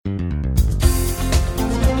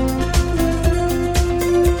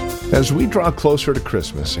As we draw closer to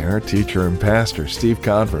Christmas, our teacher and pastor, Steve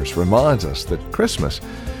Converse, reminds us that Christmas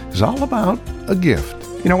is all about a gift.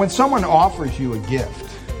 You know, when someone offers you a gift,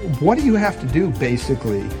 what do you have to do,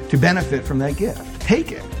 basically, to benefit from that gift?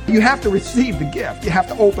 Take it. You have to receive the gift. You have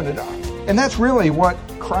to open it up. And that's really what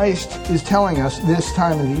Christ is telling us this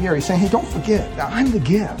time of the year. He's saying, hey, don't forget that I'm the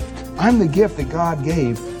gift. I'm the gift that God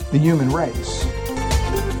gave the human race.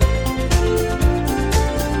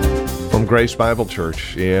 From Grace Bible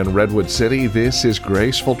Church in Redwood City, this is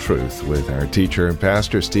Graceful Truth with our teacher and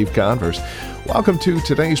pastor, Steve Converse. Welcome to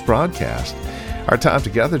today's broadcast. Our time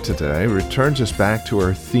together today returns us back to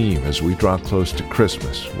our theme as we draw close to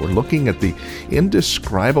Christmas. We're looking at the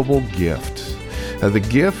indescribable gift, the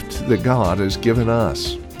gift that God has given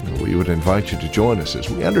us. We would invite you to join us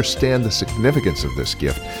as we understand the significance of this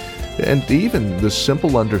gift and even the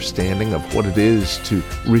simple understanding of what it is to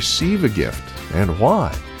receive a gift and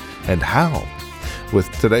why and how. With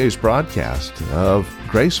today's broadcast of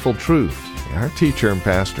Graceful Truth, our teacher and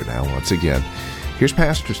pastor now once again, here's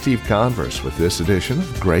Pastor Steve Converse with this edition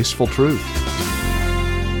of Graceful Truth.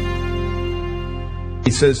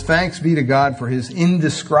 He says, thanks be to God for His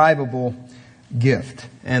indescribable gift.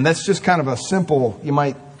 And that's just kind of a simple, you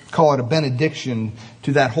might call it a benediction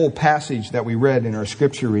to that whole passage that we read in our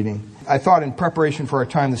scripture reading. I thought in preparation for our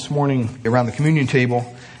time this morning around the communion table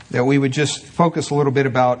that we would just focus a little bit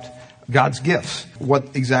about God's gifts,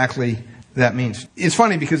 what exactly that means. It's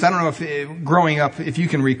funny because I don't know if growing up, if you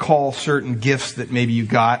can recall certain gifts that maybe you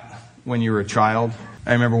got when you were a child.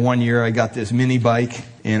 I remember one year I got this mini bike,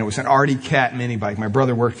 and it was an Artie Cat mini bike. My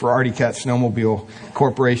brother worked for Artie Cat Snowmobile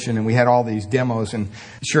Corporation, and we had all these demos. And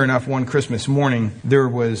sure enough, one Christmas morning, there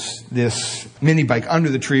was this mini bike under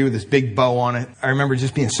the tree with this big bow on it. I remember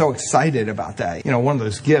just being so excited about that. You know, one of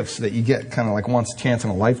those gifts that you get kind of like once a chance in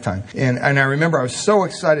a lifetime. And I remember I was so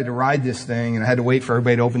excited to ride this thing, and I had to wait for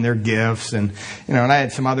everybody to open their gifts. And, you know, and I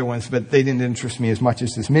had some other ones, but they didn't interest me as much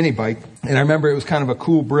as this mini bike. And I remember it was kind of a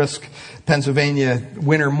cool, brisk Pennsylvania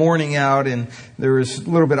winter morning out, and there was a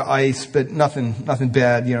little bit of ice, but nothing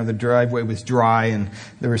bad. You know, the driveway was dry and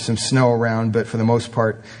there was some snow around, but for the most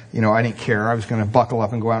part, you know, I didn't care. I was going to buckle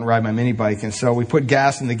up and go out and ride my mini bike. And so we put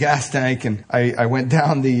gas in the gas tank, and I went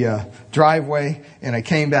down the driveway, and I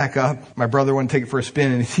came back up. My brother wanted to take it for a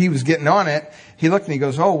spin, and as he was getting on it, he looked and he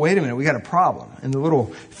goes, oh, wait a minute, we got a problem. And the little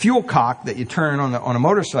fuel cock that you turn on a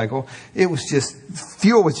motorcycle,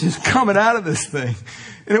 fuel was just coming out of this thing,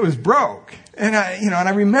 and it was broke. And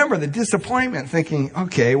I remember the disappointment, thinking,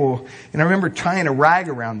 okay, well, and I remember tying a rag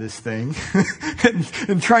around this thing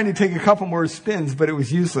and trying to take a couple more spins, but it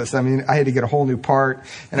was useless. I mean, I had to get a whole new part.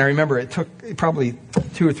 And I remember it took probably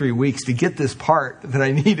 2 or 3 weeks to get this part that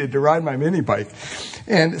I needed to ride my mini bike.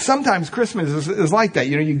 And sometimes Christmas is like that.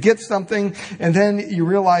 You know, you get something and then you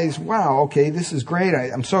realize, wow, okay, this is great.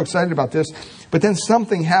 I'm so excited about this. But then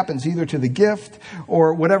something happens either to the gift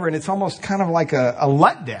or whatever, and it's almost kind of like a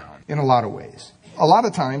letdown. In a lot of ways. A lot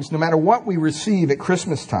of times, no matter what we receive at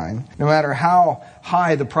Christmas time, no matter how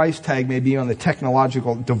high the price tag may be on the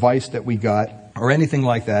technological device that we got, or anything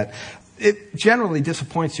like that, it generally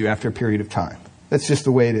disappoints you after a period of time. That's just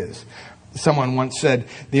the way it is. Someone once said,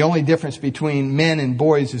 the only difference between men and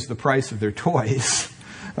boys is the price of their toys.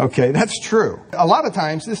 Okay, that's true. A lot of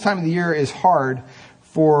times, this time of the year is hard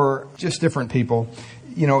for just different people.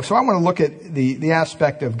 You know, so I want to look at the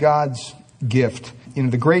aspect of God's gift. You know,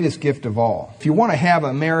 the greatest gift of all. If you want to have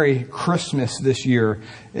a Merry Christmas this year,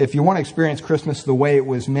 if you want to experience Christmas the way it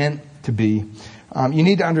was meant to be, you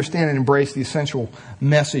need to understand and embrace the essential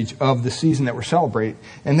message of the season that we're celebrating.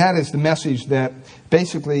 And that is the message that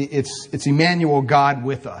basically it's Emmanuel, God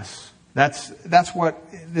with us. That's what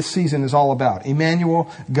this season is all about. Emmanuel,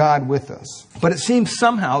 God with us. But it seems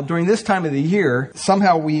somehow during this time of the year,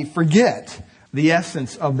 somehow we forget the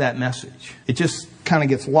essence of that message. It just kind of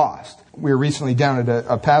gets lost. We were recently down at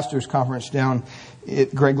a pastor's conference down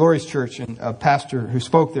at Greg Laurie's church, and a pastor who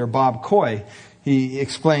spoke there, Bob Coy, he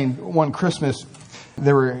explained one Christmas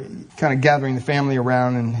they were kind of gathering the family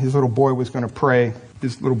around, and his little boy was going to pray.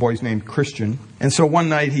 His little boy's named Christian. And so one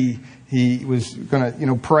night he was going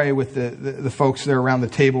to, pray with the folks there around the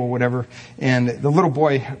table or whatever, and the little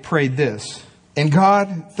boy prayed this: "And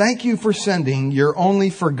God, thank you for sending your only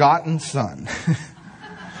forgotten son."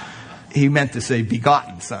 He meant to say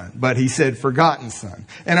begotten son, but he said forgotten son.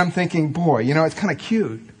 And I'm thinking, boy, it's kind of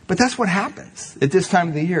cute. But that's what happens at this time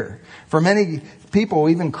of the year. For many people,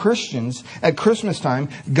 even Christians, at Christmas time,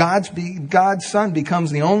 God's son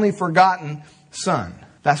becomes the only forgotten son.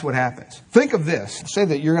 That's what happens. Think of this. Say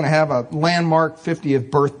that you're going to have a landmark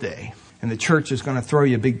 50th birthday. and the church is going to throw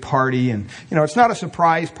you a big party. And, it's not a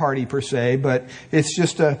surprise party per se, but it's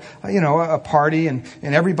just a party, and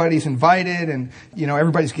everybody's invited, and,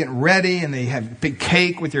 everybody's getting ready, and they have a big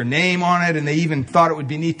cake with your name on it, and they even thought it would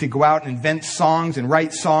be neat to go out and invent songs and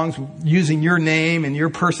write songs using your name and your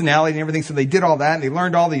personality and everything. So they did all that, and they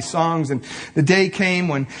learned all these songs, and the day came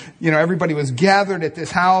when, everybody was gathered at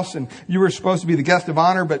this house, and you were supposed to be the guest of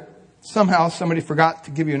honor, but somehow somebody forgot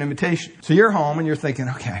to give you an invitation. So you're home and you're thinking,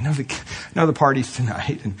 okay, I know the party's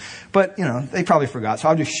tonight. But they probably forgot, so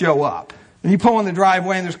I'll just show up. And you pull in the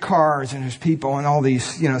driveway and there's cars and there's people and all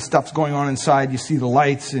these, stuff's going on inside. You see the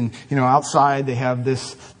lights and, outside they have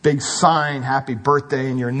this big sign, happy birthday,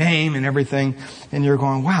 and your name and everything. And you're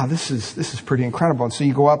going, wow, this is pretty incredible. And so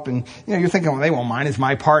you go up and, you're thinking, well, they won't mind. It's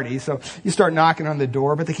my party. So you start knocking on the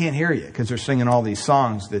door, but they can't hear you because they're singing all these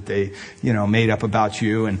songs that they, made up about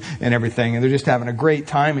you and everything. And they're just having a great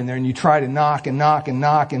time in there. And you try to knock and knock and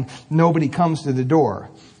knock and nobody comes to the door.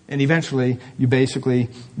 And eventually, you basically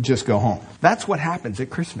just go home. That's what happens at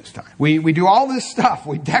Christmas time. We do all this stuff.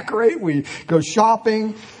 We decorate. We go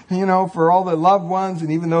shopping, for all the loved ones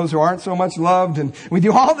and even those who aren't so much loved. And we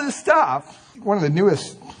do all this stuff. One of the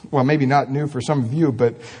newest, well, maybe not new for some of you,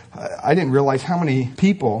 but I didn't realize how many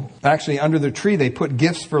people actually under the tree, they put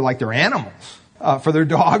gifts for like their animals. For their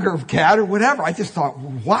dog or cat or whatever. I just thought,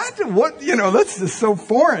 what? That's just so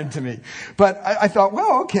foreign to me. But I thought,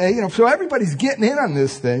 well, okay, so everybody's getting in on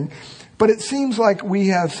this thing. But it seems like we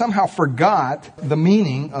have somehow forgot the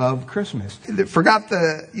meaning of Christmas. Forgot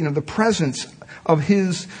the presence of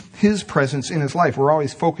His presence in His life. We're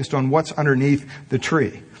always focused on what's underneath the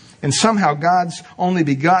tree. And somehow God's only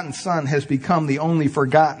begotten Son has become the only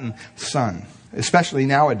forgotten Son, especially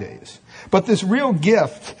nowadays. But this real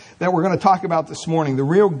gift that we're going to talk about this morning, the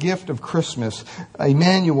real gift of Christmas,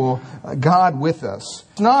 Emmanuel, God with us.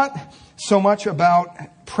 It's not so much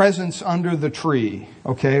about presence under the tree,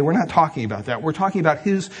 okay? We're not talking about that. We're talking about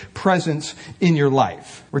His presence in your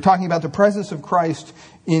life. We're talking about the presence of Christ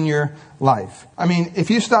in your life. I mean,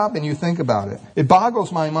 if you stop and you think about it, it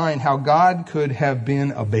boggles my mind how God could have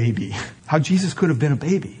been a baby. How Jesus could have been a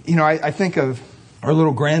baby. I think of our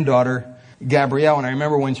little granddaughter, Gabrielle, and I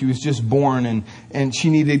remember when she was just born and she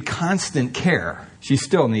needed constant care. She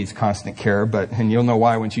still needs constant care, and you'll know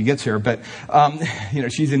why when she gets here, but,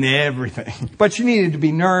 she's in everything. But she needed to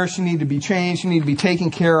be nursed, she needed to be changed, she needed to be taken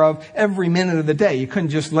care of every minute of the day. You couldn't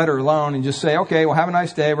just let her alone and just say, okay, well, have a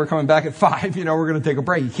nice day, we're coming back at 5, we're going to take a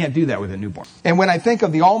break. You can't do that with a newborn. And when I think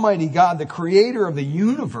of the Almighty God, the creator of the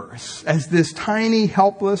universe, as this tiny,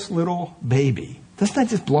 helpless little baby, doesn't that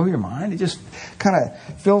just blow your mind? It just kind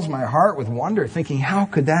of fills my heart with wonder, thinking, how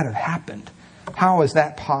could that have happened? How is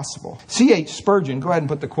that possible? C.H. Spurgeon, go ahead and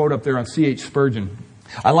put the quote up there on C.H. Spurgeon.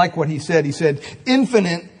 I like what he said. He said,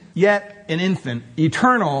 infinite, yet an infant,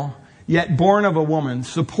 eternal, yet born of a woman,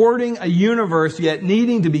 supporting a universe, yet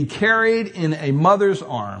needing to be carried in a mother's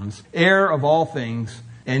arms, heir of all things,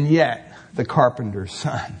 and yet the carpenter's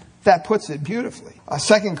son. That puts it beautifully.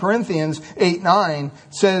 2 Corinthians 8:9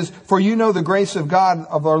 says, for you know the grace of God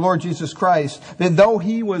of our Lord Jesus Christ, that though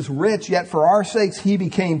He was rich, yet for our sakes He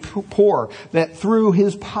became poor, that through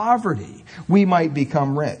His poverty we might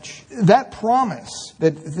become rich. That promise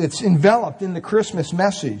that's enveloped in the Christmas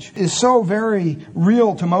message is so very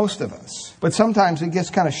real to most of us. But sometimes it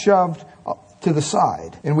gets kind of shoved to the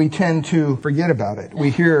side, and we tend to forget about it.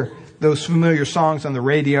 We hear those familiar songs on the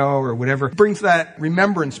radio or whatever. It brings that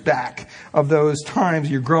remembrance back of those times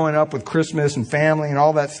you're growing up with Christmas and family and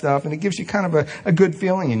all that stuff. And it gives you kind of a good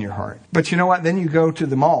feeling in your heart. But you know what? Then you go to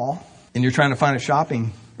the mall and you're trying to find a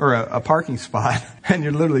shopping or a parking spot, and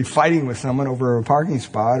you're literally fighting with someone over a parking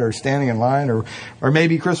spot or standing in line, or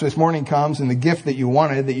maybe Christmas morning comes and the gift that you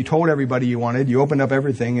wanted, that you told everybody you wanted, you opened up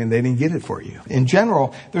everything and they didn't get it for you. In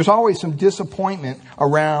general, there's always some disappointment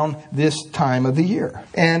around this time of the year.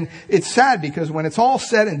 And it's sad because when it's all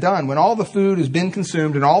said and done, when all the food has been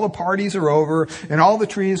consumed and all the parties are over and all the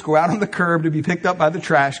trees go out on the curb to be picked up by the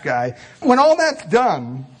trash guy, when all that's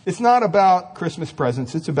done, it's not about Christmas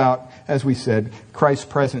presents. It's about, as we said, Christ's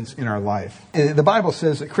presence in our life. The Bible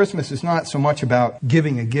says that Christmas is not so much about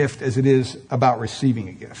giving a gift as it is about receiving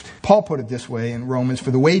a gift. Paul put it this way in Romans, for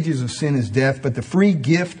the wages of sin is death, but the free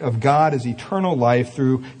gift of God is eternal life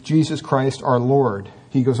through Jesus Christ our Lord.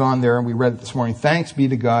 He goes on there, and we read it this morning. Thanks be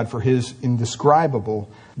to God for His indescribable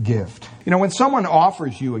gift. When someone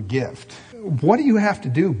offers you a gift, what do you have to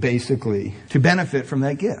do, basically, to benefit from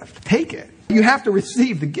that gift? Take it. You have to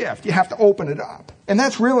receive the gift. You have to open it up. And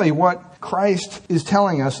that's really what Christ is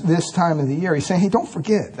telling us this time of the year, He's saying, hey, don't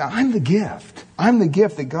forget, I'm the gift. I'm the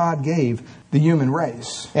gift that God gave the human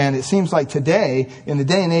race. And it seems like today, in the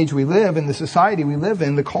day and age we live, in the society we live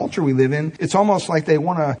in, the culture we live in, it's almost like they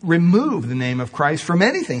want to remove the name of Christ from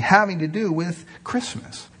anything having to do with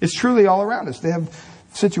Christmas. It's truly all around us. They have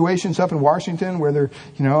situations up in Washington where they're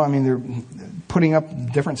putting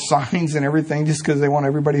up different signs and everything just because they want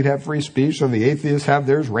everybody to have free speech. So the atheists have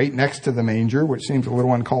theirs right next to the manger, which seems a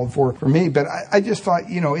little uncalled for me. But I just thought,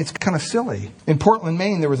 it's kind of silly. In Portland,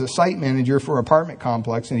 Maine, there was a site manager for an apartment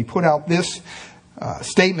complex, and he put out this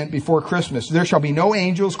statement before Christmas. There shall be no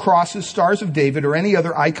angels, crosses, stars of David, or any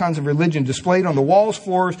other icons of religion displayed on the walls,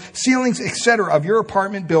 floors, ceilings, etc. of your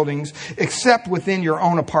apartment buildings, except within your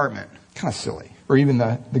own apartment. Kind of silly. Or even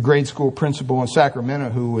the grade school principal in Sacramento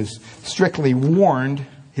who was strictly warned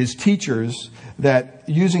his teachers that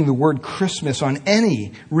using the word Christmas on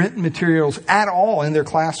any written materials at all in their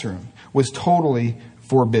classroom was totally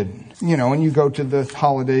forbidden. When you go to the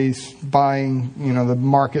holidays, buying, the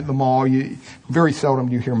market, the mall, very seldom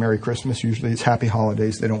do you hear Merry Christmas. Usually it's Happy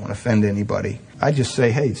Holidays. They don't want to offend anybody. I just say,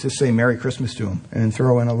 hey, just say Merry Christmas to them and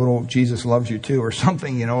throw in a little Jesus loves you too or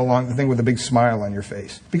something, along the thing with a big smile on your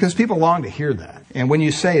face. Because people long to hear that. And when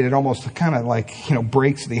you say it, it almost kind of like,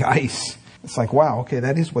 breaks the ice. It's like, wow, okay,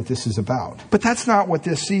 that is what this is about. But that's not what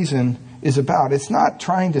this season is about. It's not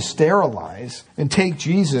trying to sterilize and take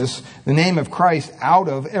Jesus, the name of Christ, out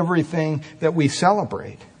of everything that we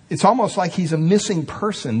celebrate. It's almost like He's a missing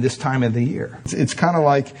person this time of the year. It's kind of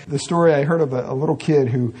like the story I heard of a little kid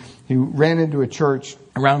who ran into a church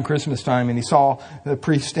around Christmas time, and he saw the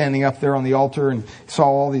priest standing up there on the altar and saw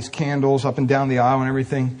all these candles up and down the aisle and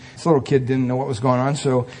everything. This little kid didn't know what was going on,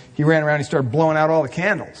 so he ran around and started blowing out all the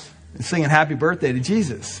candles and singing happy birthday to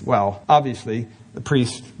Jesus. Well, obviously, the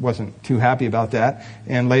priest wasn't too happy about that.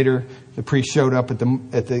 And later, the priest showed up at the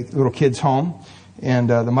little kid's home. And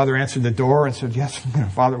the mother answered the door and said, yes,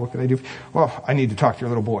 Father, what can I do? Well, I need to talk to your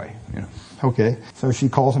little boy. Okay. So she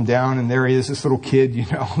calls him down, and there he is, this little kid,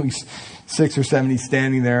 he's 6 or 7. He's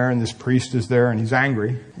standing there, and this priest is there, and he's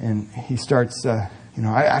angry. And he starts, I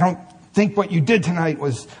don't think what you did tonight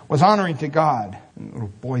was honoring to God. And the little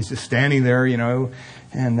boy's just standing there,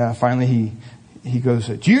 and finally he goes,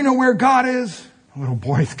 do you know where God is? The little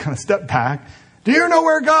boy kind of stepped back. Do you know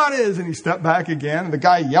where God is? And he stepped back again. And the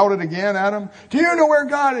guy yelled it again at him. Do you know where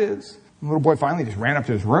God is? And the little boy finally just ran up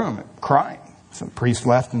to his room crying. So the priest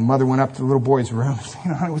left, and the mother went up to the little boy's room. She said,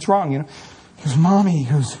 honey, what's wrong? He goes, Mommy,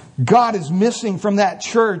 God is missing from that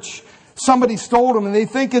church. Somebody stole him and they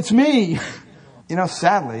think it's me.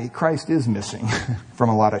 Sadly, Christ is missing from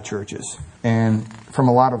a lot of churches and from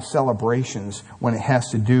a lot of celebrations when it has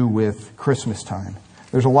to do with Christmas time.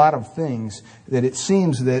 There's a lot of things that it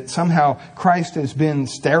seems that somehow Christ has been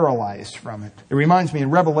sterilized from it. It reminds me in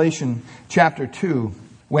Revelation chapter 2,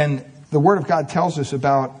 when the Word of God tells us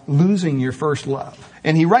about losing your first love.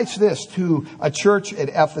 And He writes this to a church at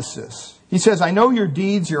Ephesus. He says, I know your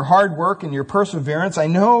deeds, your hard work, and your perseverance. I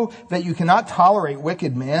know that you cannot tolerate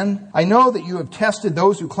wicked men. I know that you have tested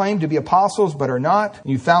those who claim to be apostles but are not.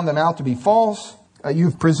 You found them out to be false.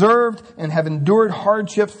 You've preserved and have endured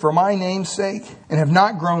hardships for my name's sake and have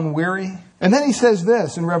not grown weary. And then he says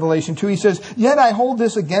this in Revelation 2. He says, yet I hold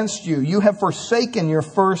this against you. You have forsaken your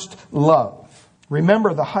first love.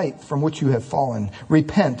 Remember the height from which you have fallen.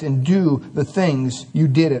 Repent and do the things you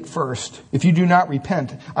did at first. If you do not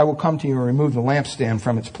repent, I will come to you and remove the lampstand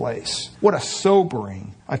from its place. What a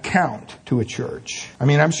sobering account to a church.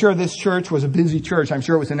 I'm sure this church was a busy church. I'm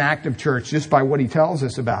sure it was an active church just by what he tells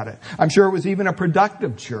us about it. I'm sure it was even a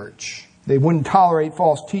productive church. They wouldn't tolerate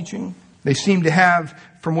false teaching. They seem to have,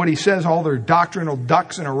 from what he says, all their doctrinal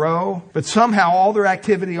ducks in a row. But somehow all their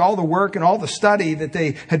activity, all the work, and all the study that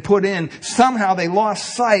they had put in, somehow they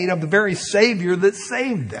lost sight of the very Savior that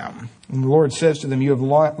saved them. And the Lord says to them, you have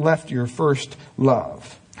left your first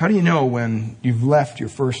love. How do you know when you've left your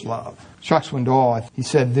first love? Jacques Swindoll, he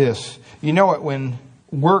said this, you know it when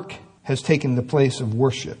work has taken the place of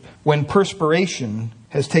worship, when perspiration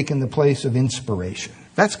has taken the place of inspiration.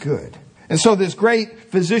 That's good. And so this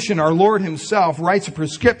great physician, our Lord Himself, writes a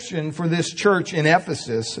prescription for this church in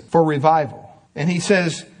Ephesus for revival. And he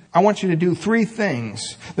says, I want you to do 3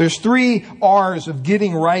 things. There's 3 R's of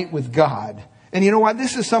getting right with God. And you know what?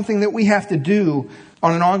 This is something that we have to do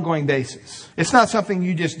on an ongoing basis. It's not something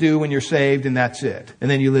you just do when you're saved and that's it. And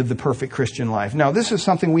then you live the perfect Christian life. No, this is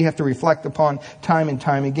something we have to reflect upon time and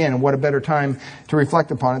time again. And what a better time to reflect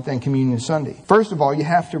upon it than Communion Sunday. First of all, you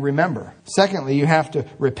have to remember. Secondly, you have to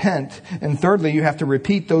repent. And thirdly, you have to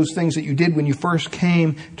repeat those things that you did when you first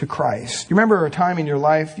came to Christ. You remember a time in your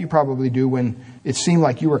life, you probably do, when it seemed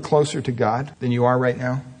like you were closer to God than you are right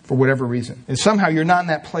now? for whatever reason. And somehow you're not in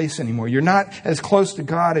that place anymore. You're not as close to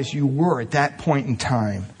God as you were at that point in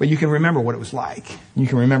time. But you can remember what it was like. You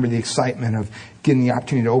can remember the excitement of getting the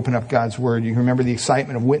opportunity to open up God's Word. You can remember the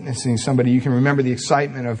excitement of witnessing somebody. You can remember the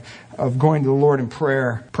excitement of going to the Lord in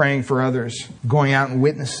prayer, praying for others, going out and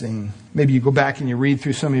witnessing. Maybe you go back and you read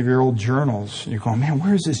through some of your old journals. And you're going, man,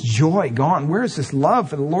 where is this joy gone? Where is this love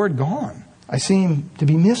for the Lord gone? I seem to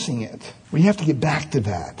be missing it. Well, you have to get back to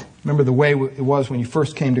that. Remember the way it was when you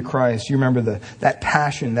first came to Christ. You remember that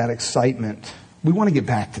passion, that excitement. We want to get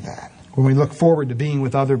back to that. When we look forward to being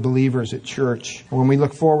with other believers at church, or when we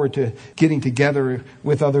look forward to getting together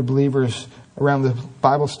with other believers around the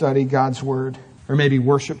Bible study, God's Word, or maybe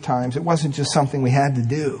worship times, it wasn't just something we had to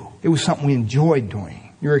do. It was something we enjoyed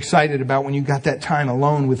doing. You were excited about when you got that time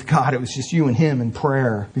alone with God. It was just you and Him in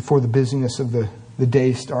prayer before the busyness of the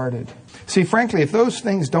day started. See, frankly, if those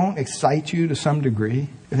things don't excite you to some degree,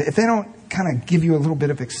 if they don't kind of give you a little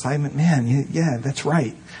bit of excitement, man, yeah, that's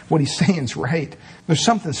right. What he's saying is right. There's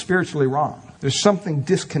something spiritually wrong. There's something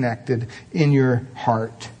disconnected in your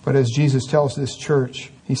heart. But as Jesus tells this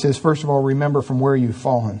church, He says, first of all, remember from where you've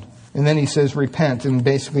fallen. And then He says, repent. And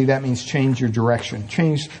basically that means change your direction.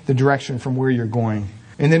 Change the direction from where you're going.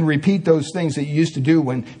 And then repeat those things that you used to do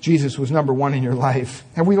when Jesus was number one in your life.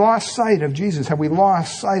 Have we lost sight of Jesus? Have we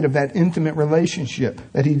lost sight of that intimate relationship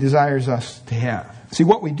that He desires us to have? See,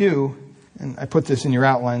 what we do, and I put this in your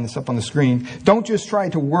outline that's up on the screen, don't just try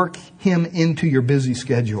to work Him into your busy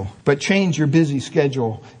schedule, but change your busy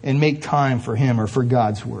schedule and make time for Him or for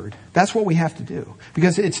God's Word. That's what we have to do.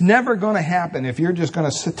 Because it's never going to happen if you're just going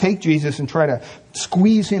to take Jesus and try to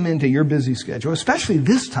squeeze Him into your busy schedule, especially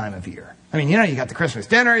this time of year. I mean, you got the Christmas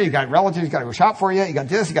dinner, you got relatives, you got to go shop for you, you got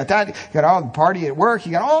this, you got that, you got all the party at work,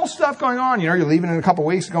 you got all stuff going on. You're leaving in a couple of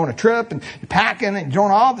weeks, going on a trip, and you're packing and doing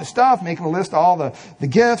all this stuff, making a list of all the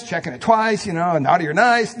gifts, checking it twice, and naughty or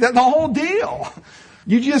nice, the whole deal.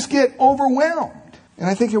 You just get overwhelmed. And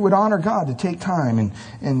I think it would honor God to take time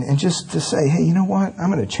and just to say, hey, you know what? I'm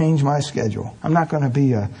going to change my schedule. I'm not going to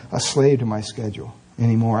be a slave to my schedule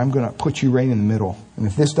anymore. I'm going to put you right in the middle. And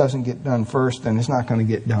if this doesn't get done first, then it's not going to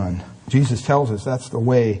get done. Jesus tells us that's the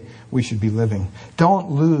way we should be living.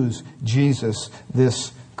 Don't lose Jesus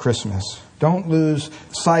this Christmas. Don't lose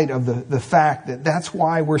sight of the fact that that's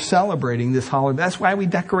why we're celebrating this holiday. That's why we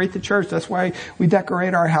decorate the church. That's why we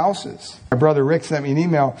decorate our houses. My brother Rick sent me an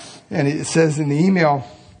email, and it says in the email,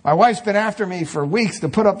 my wife's been after me for weeks to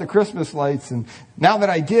put up the Christmas lights, and now that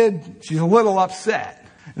I did, she's a little upset.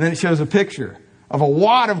 And then it shows a picture of a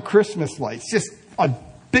wad of Christmas lights, just a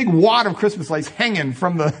big wad of Christmas lights hanging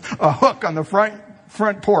from a hook on the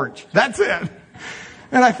front porch. That's it.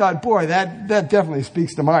 And I thought, boy, that definitely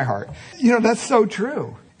speaks to my heart. That's so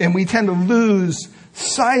true. And we tend to lose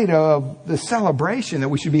sight of the celebration that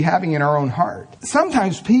we should be having in our own heart.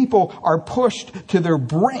 Sometimes people are pushed to their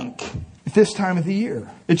brink at this time of the year.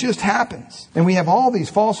 It just happens. And we have all these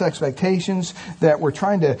false expectations that we're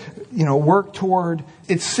trying to, work toward.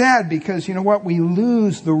 It's sad because, we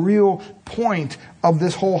lose the real point of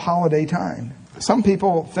this whole holiday time. Some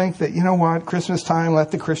people think that, Christmas time,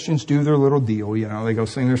 let the Christians do their little deal. They go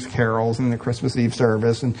sing their carols in the Christmas Eve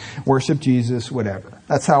service and worship Jesus, whatever.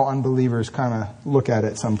 That's how unbelievers kind of look at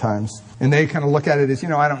it sometimes. And they kind of look at it as,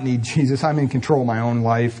 I don't need Jesus. I'm in control of my own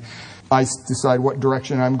life. I decide what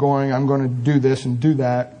direction I'm going. I'm going to do this and do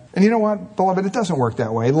that. And you know what, beloved? It doesn't work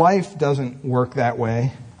that way. Life doesn't work that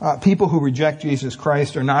way. People who reject Jesus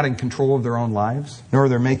Christ are not in control of their own lives, nor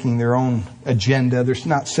they're making their own agenda. They're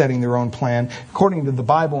not setting their own plan. According to the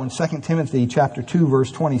Bible in 2 Timothy chapter 2,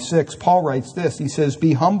 verse 26, Paul writes this. He says,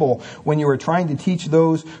 be humble when you are trying to teach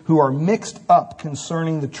those who are mixed up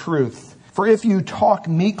concerning the truth. For if you talk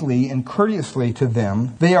meekly and courteously to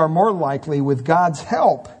them, they are more likely, with God's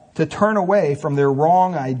help, to turn away from their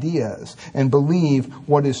wrong ideas and believe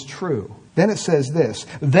what is true. Then it says this,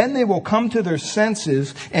 then they will come to their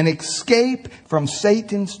senses and escape from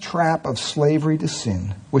Satan's trap of slavery to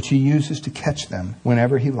sin, which he uses to catch them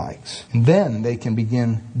whenever he likes. And then they can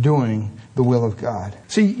begin doing the will of God.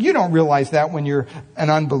 See, you don't realize that when you're an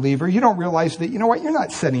unbeliever. You don't realize that, you're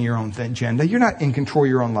not setting your own agenda. You're not in control of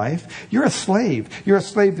your own life. You're a slave. You're a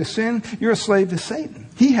slave to sin. You're a slave to Satan.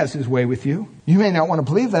 He has his way with you. You may not want to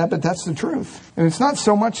believe that, but that's the truth. And it's not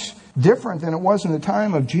so much different than it was in the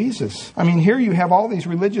time of Jesus. I mean, here you have all these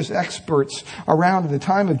religious experts around at the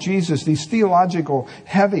time of Jesus, these theological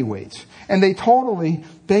heavyweights. And they totally,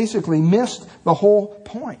 basically missed the whole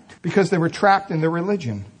point because they were trapped in their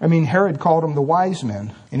religion. I mean, Herod called them the wise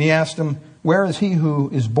men. And he asked them, where is he who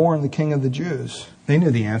is born the King of the Jews? They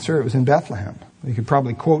knew the answer. It was in Bethlehem. They could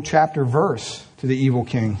probably quote chapter verse to the evil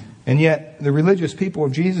king. And yet, the religious people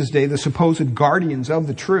of Jesus' day, the supposed guardians of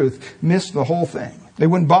the truth, missed the whole thing. They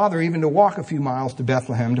wouldn't bother even to walk a few miles to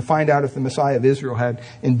Bethlehem to find out if the Messiah of Israel had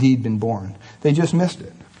indeed been born. They just missed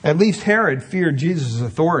it. At least Herod feared Jesus'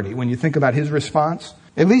 authority when you think about his response.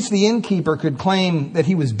 At least the innkeeper could claim that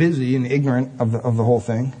he was busy and ignorant of the whole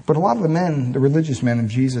thing. But a lot of the men, the religious men of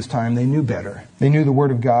Jesus' time, they knew better. They knew the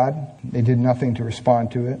Word of God. They did nothing to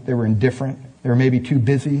respond to it. They were indifferent. They were maybe too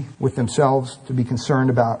busy with themselves to be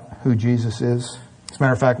concerned about who Jesus is. As a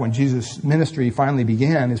matter of fact, when Jesus' ministry finally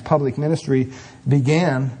began, his public ministry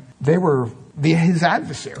began, they were his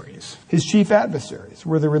adversaries. His chief adversaries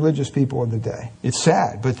were the religious people of the day. It's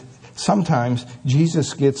sad, but sometimes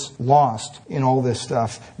Jesus gets lost in all this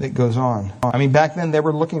stuff that goes on. I mean, back then they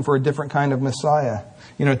were looking for a different kind of Messiah.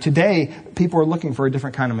 You know, today people are looking for a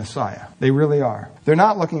different kind of Messiah. They really are. They're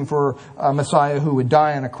not looking for a Messiah who would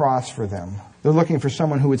die on a cross for them. They're looking for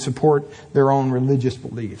someone who would support their own religious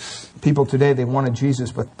beliefs. People today, they wanted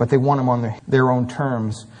Jesus, but they want him on their own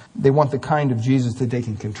terms. They want the kind of Jesus that they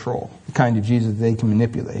can control, the kind of Jesus that they can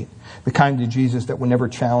manipulate, the kind of Jesus that will never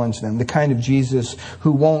challenge them, the kind of Jesus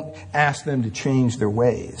who won't ask them to change their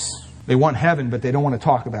ways. They want heaven, but they don't want to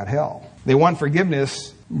talk about hell. They want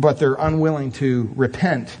forgiveness, but they're unwilling to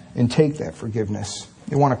repent and take that forgiveness.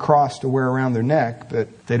 They want a cross to wear around their neck,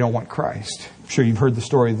 but they don't want Christ. I'm sure you've heard the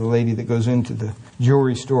story of the lady that goes into the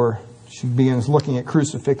jewelry store. She begins looking at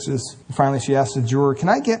crucifixes. And finally, she asks the jeweler, "Can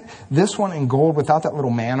I get this one in gold without that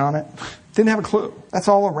little man on it?" Didn't have a clue. That's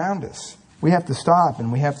all around us. We have to stop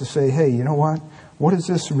and we have to say, hey, you know what? What is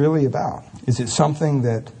this really about? Is it something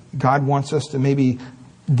that God wants us to maybe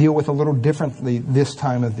deal with a little differently this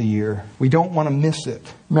time of the year? We don't want to miss it.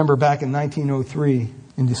 Remember back in 1903,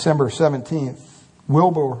 in December 17th,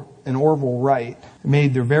 Wilbur and Orville Wright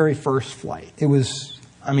made their very first flight. It was,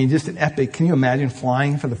 just an epic. Can you imagine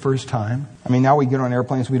flying for the first time? Now we get on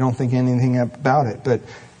airplanes, we don't think anything about it. But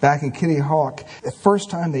back in Kitty Hawk, the first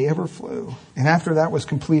time they ever flew. And after that was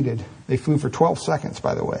completed, they flew for 12 seconds,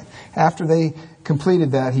 by the way. After they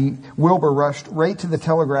completed that, Wilbur rushed right to the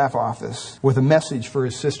telegraph office with a message for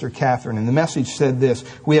his sister Catherine. And the message said this: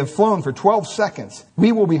 "We have flown for 12 seconds.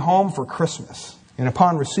 We will be home for Christmas." And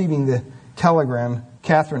upon receiving the telegram,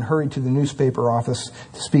 Catherine hurried to the newspaper office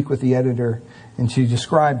to speak with the editor, and she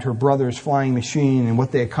described her brother's flying machine and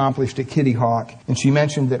what they accomplished at Kitty Hawk. And she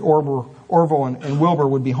mentioned that Orville and Wilbur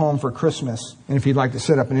would be home for Christmas, and if he'd like to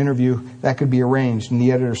set up an interview, that could be arranged. And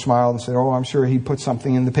the editor smiled and said, "Oh, I'm sure he'd put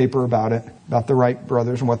something in the paper about it, about the Wright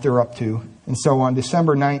brothers and what they're up to." And so on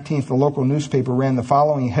December 19th, the local newspaper ran the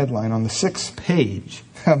following headline on the 6th page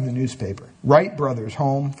of the newspaper: "Wright brothers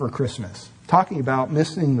home for Christmas." Talking about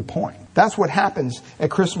missing the point. That's what happens at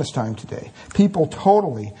Christmas time today. People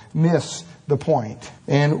totally miss the point.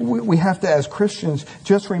 And we have to, as Christians,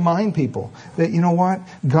 just remind people that, you know what?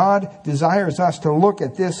 God desires us to look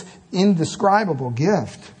at this indescribable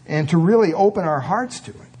gift and to really open our hearts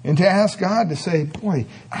to it. And to ask God to say, boy,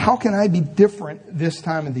 how can I be different this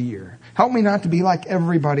time of the year? Help me not to be like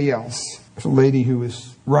everybody else. There's a lady who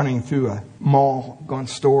was running through a mall, going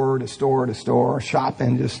store to store to store,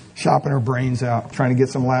 shopping her brains out, trying to get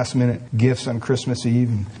some last minute gifts on Christmas Eve.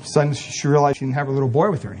 And suddenly she realized she didn't have her little boy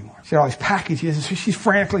with her anymore. She had all these packages. She's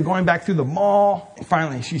frantically going back through the mall. And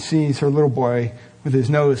finally she sees her little boy with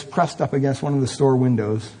his nose pressed up against one of the store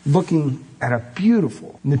windows, looking at a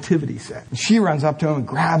beautiful nativity set. And she runs up to him and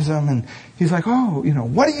grabs him, and he's like, "Oh,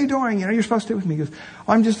 what are you doing? You're supposed to stay with me." He goes,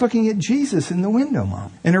 "I'm just looking at Jesus in the window,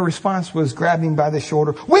 Mom." And her response was grabbing him by the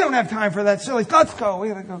shoulder. "We don't have time for that, silly. Let's go. We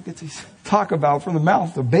gotta go get these." Talk about from the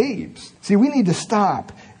mouth of babes. See, we need to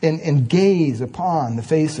stop and gaze upon the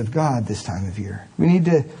face of God this time of year. We need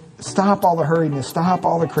to stop all the hurriedness, stop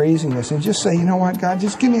all the craziness, and just say, you know what, God,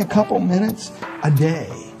 just give me a couple minutes a day.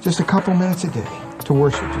 Just a couple minutes a day to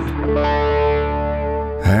worship you.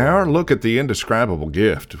 Our look at the indescribable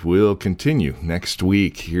gift will continue next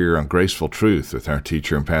week here on Graceful Truth with our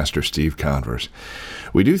teacher and pastor, Steve Converse.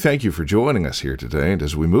 We do thank you for joining us here today, and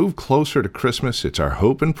as we move closer to Christmas, it's our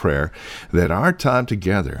hope and prayer that our time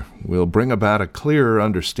together will bring about a clearer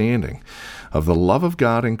understanding of the love of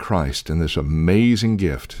God in Christ and this amazing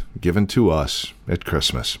gift given to us at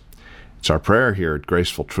Christmas. It's our prayer here at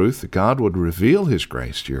Graceful Truth that God would reveal His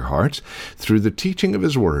grace to your hearts through the teaching of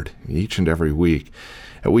His Word each and every week.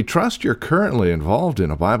 And we trust you're currently involved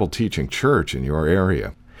in a Bible teaching church in your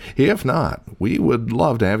area. If not, we would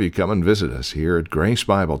love to have you come and visit us here at Grace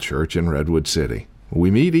Bible Church in Redwood City.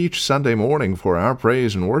 We meet each Sunday morning for our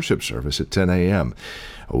praise and worship service at 10 a.m.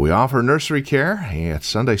 We offer nursery care and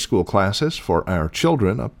Sunday school classes for our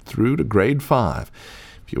children up through to grade 5.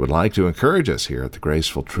 If you would like to encourage us here at the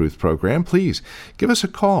Graceful Truth program, please give us a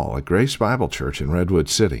call at Grace Bible Church in Redwood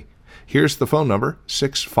City. Here's the phone number,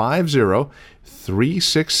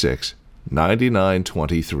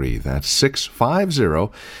 650-366-9923. That's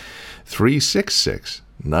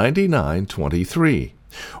 650-366-9923.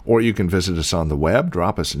 Or you can visit us on the web.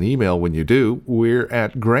 Drop us an email when you do. We're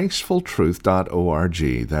at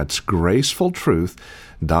gracefultruth.org. That's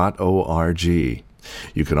gracefultruth.org.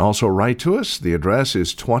 You can also write to us. The address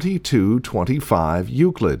is 2225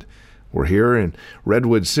 Euclid. We're here in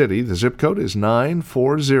Redwood City. The zip code is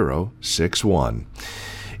 94061.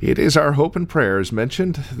 It is our hope and prayer, as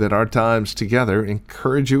mentioned, that our times together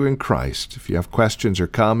encourage you in Christ. If you have questions or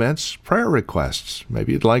comments, prayer requests,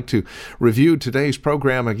 maybe you'd like to review today's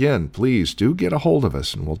program again, please do get a hold of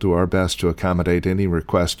us, and we'll do our best to accommodate any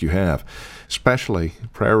request you have, especially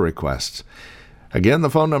prayer requests. Again, the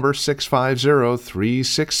phone number,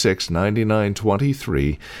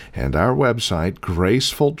 650-366-9923, and our website,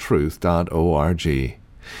 gracefultruth.org.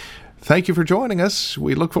 Thank you for joining us.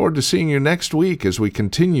 We look forward to seeing you next week as we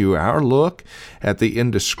continue our look at the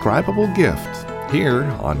indescribable gift here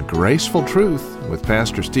on Graceful Truth with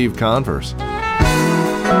Pastor Steve Converse.